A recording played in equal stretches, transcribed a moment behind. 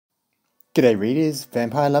G'day readers,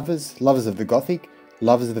 vampire lovers, lovers of the Gothic,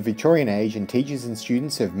 lovers of the Victorian age and teachers and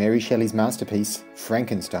students of Mary Shelley's masterpiece,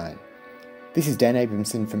 Frankenstein. This is Dan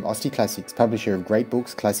Abramson from Austie Classics, publisher of great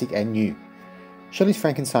books, classic and new. Shelley's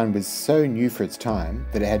Frankenstein was so new for its time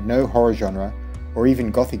that it had no horror genre or even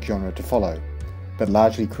Gothic genre to follow, but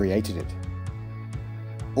largely created it.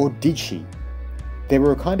 Or did she? There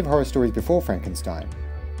were a kind of horror stories before Frankenstein,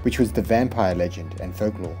 which was the vampire legend and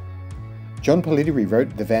folklore. John Polidori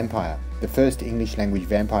wrote The Vampyre, the first English-language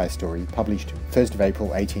vampire story, published 1st of April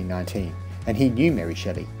 1819, and he knew Mary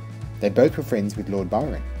Shelley. They both were friends with Lord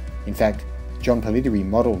Byron. In fact, John Polidori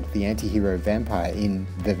modelled the anti-hero vampire in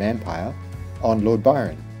The Vampyre on Lord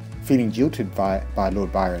Byron. Feeling jilted by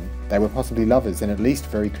Lord Byron, they were possibly lovers and at least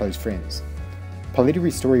very close friends.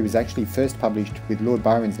 Polidori's story was actually first published with Lord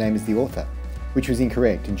Byron's name as the author, which was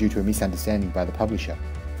incorrect and due to a misunderstanding by the publisher.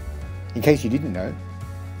 In case you didn't know,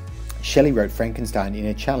 Shelley wrote Frankenstein in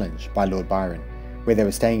a challenge by Lord Byron, where they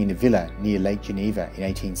were staying in a villa near Lake Geneva in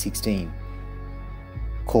 1816,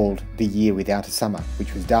 called The Year Without a Summer,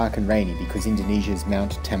 which was dark and rainy because Indonesia's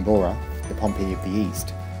Mount Tambora, the Pompeii of the East,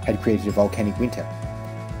 had created a volcanic winter.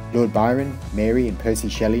 Lord Byron, Mary and Percy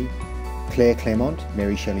Shelley, Claire Clairmont,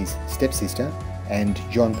 Mary Shelley's stepsister, and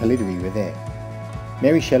John Polidori were there.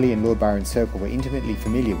 Mary Shelley and Lord Byron's circle were intimately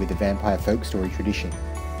familiar with the vampire folk story tradition.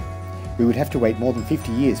 We would have to wait more than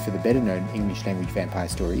 50 years for the better-known English-language vampire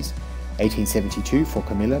stories, 1872 for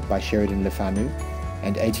Carmilla by Sheridan LeFanu,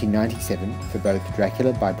 and 1897 for both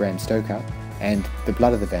Dracula by Bram Stoker and The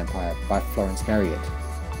Blood of the Vampire by Florence Marryat.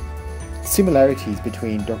 Similarities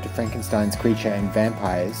between Dr. Frankenstein's creature and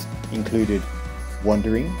vampires included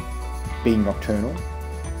wandering, being nocturnal,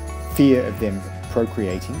 fear of them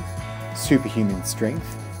procreating, superhuman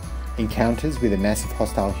strength, encounters with a mass of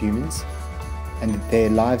hostile humans, and that their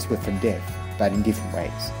lives were from death, but in different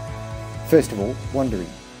ways. First of all, wandering.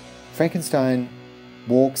 Frankenstein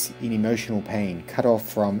walks in emotional pain, cut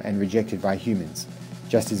off from and rejected by humans,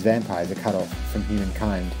 just as vampires are cut off from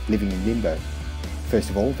humankind living in limbo. First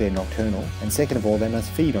of all, they're nocturnal, and second of all, they must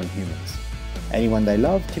feed on humans. Anyone they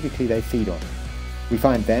love, typically they feed on. We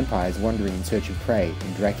find vampires wandering in search of prey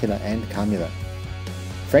in Dracula and Carmilla.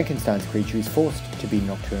 Frankenstein's creature is forced to be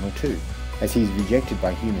nocturnal too, as he is rejected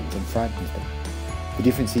by humans and frightens them. The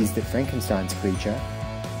difference is that Frankenstein's creature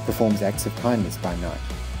performs acts of kindness by night.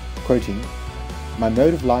 Quoting, "My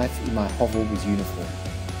mode of life in my hovel was uniform.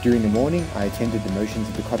 During the morning I attended the motions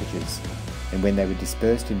of the cottagers, and when they were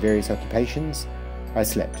dispersed in various occupations, I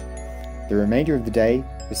slept. The remainder of the day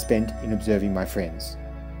was spent in observing my friends.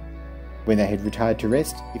 When they had retired to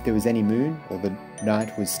rest, if there was any moon or the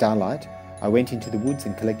night was starlight, I went into the woods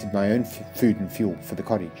and collected my own food and fuel for the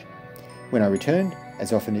cottage. When I returned,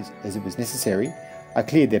 as often as it was necessary, I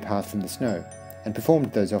cleared their path from the snow, and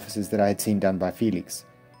performed those offices that I had seen done by Felix.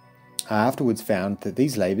 I afterwards found that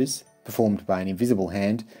these labours, performed by an invisible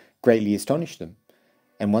hand, greatly astonished them,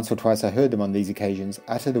 and once or twice I heard them on these occasions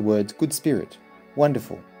utter the words good spirit,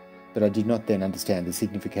 wonderful, but I did not then understand the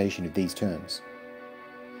signification of these terms."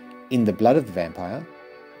 In The Blood of the Vampire,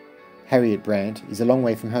 Harriet Brandt is a long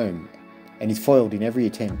way from home and is foiled in every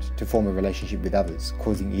attempt to form a relationship with others,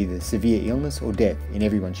 causing either severe illness or death in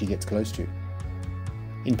everyone she gets close to.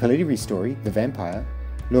 In Polidori's story, The Vampyre,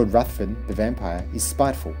 Lord Ruthven, the vampire, is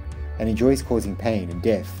spiteful and enjoys causing pain and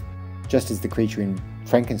death, just as the creature in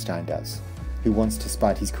Frankenstein does, who wants to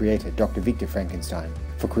spite his creator, Dr. Victor Frankenstein,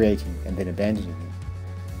 for creating and then abandoning him.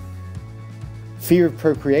 Fear of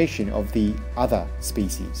procreation of the other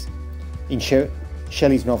species. In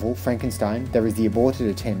Shelley's novel, Frankenstein, there is the aborted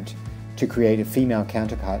attempt to create a female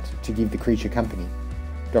counterpart to give the creature company.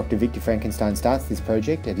 Dr. Victor Frankenstein starts this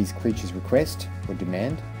project at his creature's request or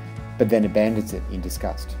demand, but then abandons it in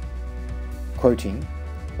disgust. Quoting,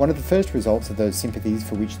 "One of the first results of those sympathies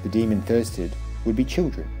for which the demon thirsted would be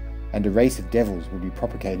children, and a race of devils would be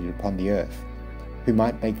propagated upon the earth, who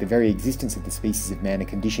might make the very existence of the species of man a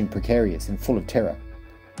condition precarious and full of terror.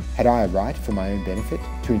 Had I a right, for my own benefit,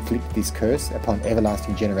 to inflict this curse upon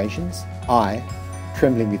everlasting generations? I,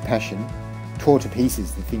 trembling with passion, tore to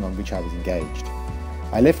pieces the thing on which I was engaged.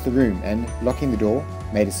 I left the room and, locking the door,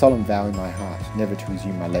 made a solemn vow in my heart never to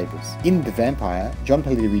resume my labours." In The Vampyre, John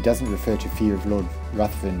Polidori doesn't refer to fear of Lord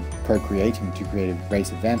Ruthven procreating to create a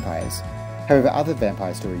race of vampires. However, other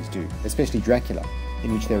vampire stories do, especially Dracula,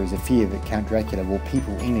 in which there is a fear that Count Dracula will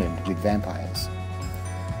people England with vampires.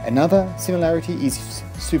 Another similarity is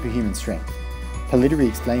superhuman strength. Polidori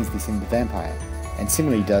explains this in The Vampyre, and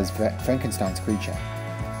similarly does Frankenstein's creature.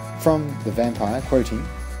 From The Vampyre, quoting,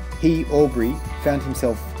 "He, Aubrey, found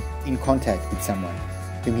himself in contact with someone,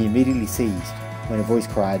 whom he immediately seized, when a voice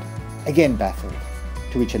cried, 'Again baffled,'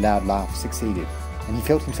 to which a loud laugh succeeded. and he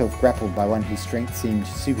felt himself grappled by one whose strength seemed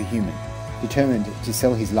superhuman. Determined to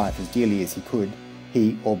sell his life as dearly as he could,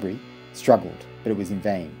 he, Aubrey, struggled, but it was in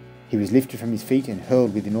vain. He was lifted from his feet and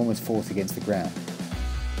hurled with enormous force against the ground."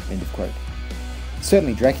 End of quote.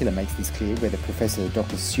 Certainly Dracula makes this clear, where the Professor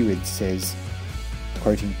Dr. Seward says,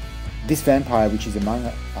 quoting, "This vampire which is among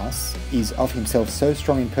us is of himself so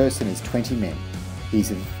strong in person as 20 men. He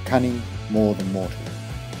is of cunning more than mortal."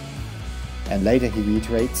 And later he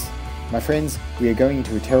reiterates, "My friends, we are going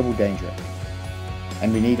into a terrible danger,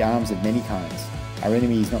 and we need arms of many kinds. Our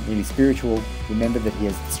enemy is not merely spiritual, remember that he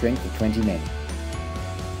has the strength of 20 men."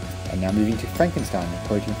 And now moving to Frankenstein,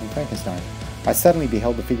 quoting from Frankenstein, "I suddenly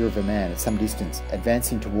beheld the figure of a man at some distance,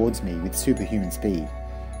 advancing towards me with superhuman speed.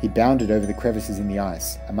 He bounded over the crevices in the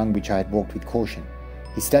ice, among which I had walked with caution.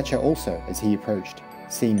 His stature also, as he approached,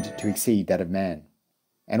 seemed to exceed that of man."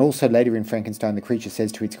 And also later in Frankenstein, the creature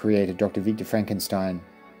says to its creator, Dr. Victor Frankenstein,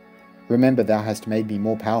 "Remember, thou hast made me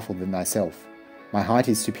more powerful than thyself. My height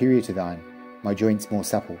is superior to thine, my joints more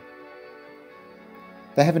supple."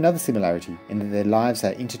 They have another similarity in that their lives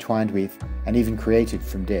are intertwined with, and even created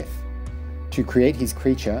from, death. To create his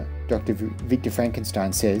creature, Dr. Victor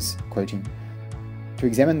Frankenstein says, quoting, "To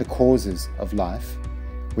examine the causes of life,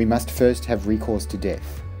 we must first have recourse to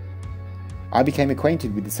death. I became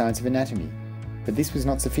acquainted with the science of anatomy, but this was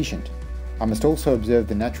not sufficient. I must also observe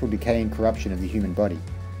the natural decay and corruption of the human body.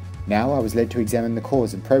 Now I was led to examine the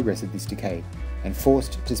cause and progress of this decay, and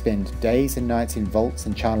forced to spend days and nights in vaults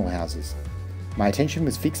and charnel houses. My attention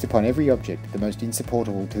was fixed upon every object the most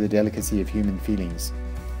insupportable to the delicacy of human feelings.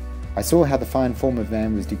 I saw how the fine form of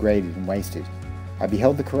man was degraded and wasted. I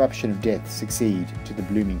beheld the corruption of death succeed to the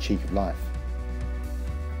blooming cheek of life."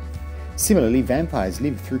 Similarly, vampires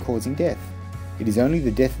live through causing death. It is only the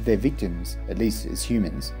death of their victims, at least as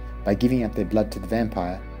humans, by giving up their blood to the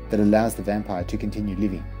vampire, that allows the vampire to continue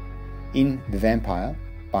living. In The Vampyre,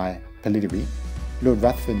 by Polidori, Lord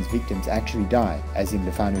Ruthven's victims actually die, as in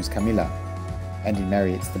LeFanu's Carmilla, and in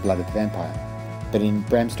Marryat's The Blood of the Vampire. But in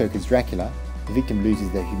Bram Stoker's Dracula, the victim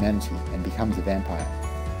loses their humanity and becomes a vampire.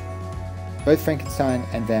 Both Frankenstein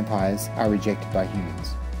and vampires are rejected by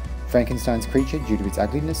humans. Frankenstein's creature due to its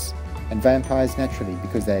ugliness, and vampires naturally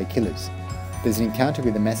because they are killers. There's an encounter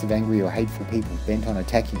with a mass of angry or hateful people bent on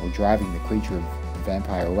attacking or driving the creature of the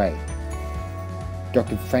vampire away.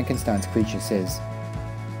 Dr. Frankenstein's creature says,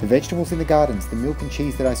 "The vegetables in the gardens, the milk and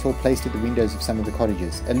cheese that I saw placed at the windows of some of the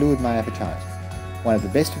cottages, allured my appetite. One of the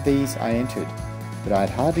best of these I entered, but I had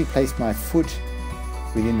hardly placed my foot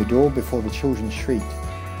within the door before the children shrieked,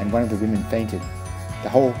 and one of the women fainted. The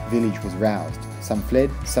whole village was roused. Some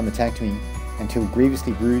fled, some attacked me, until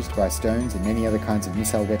grievously bruised by stones and many other kinds of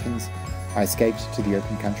missile weapons, I escaped to the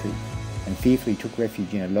open country, and fearfully took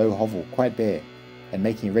refuge in a low hovel, quite bare, and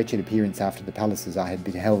making a wretched appearance after the palaces I had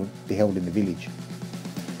beheld in the village."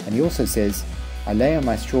 And he also says, "I lay on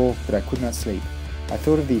my straw, but I could not sleep. I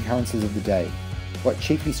thought of the occurrences of the day. What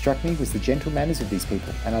chiefly struck me was the gentle manners of these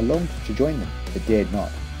people, and I longed to join them, but dared not.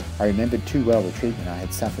 I remembered too well the treatment I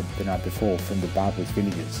had suffered the night before from the barbarous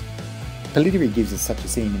villagers." Polidori gives us such a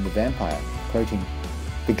scene in The Vampyre, quoting,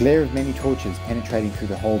 "The glare of many torches penetrating through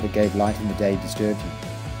the hole that gave light in the day disturbed him.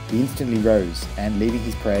 He instantly rose, and leaving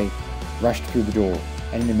his prey, rushed through the door,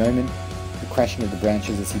 and in a moment the crashing of the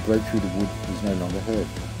branches as he broke through the wood was no longer heard."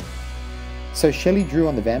 So Shelley drew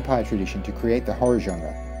on the vampire tradition to create the horror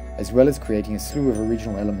genre, as well as creating a slew of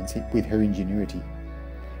original elements with her ingenuity.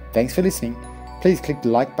 Thanks for listening. Please click the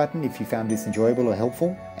like button if you found this enjoyable or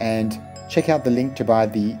helpful, and check out the link to buy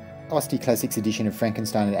the Osti Classics edition of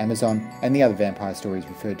Frankenstein at Amazon and the other vampire stories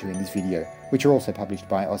referred to in this video, which are also published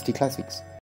by Osti Classics.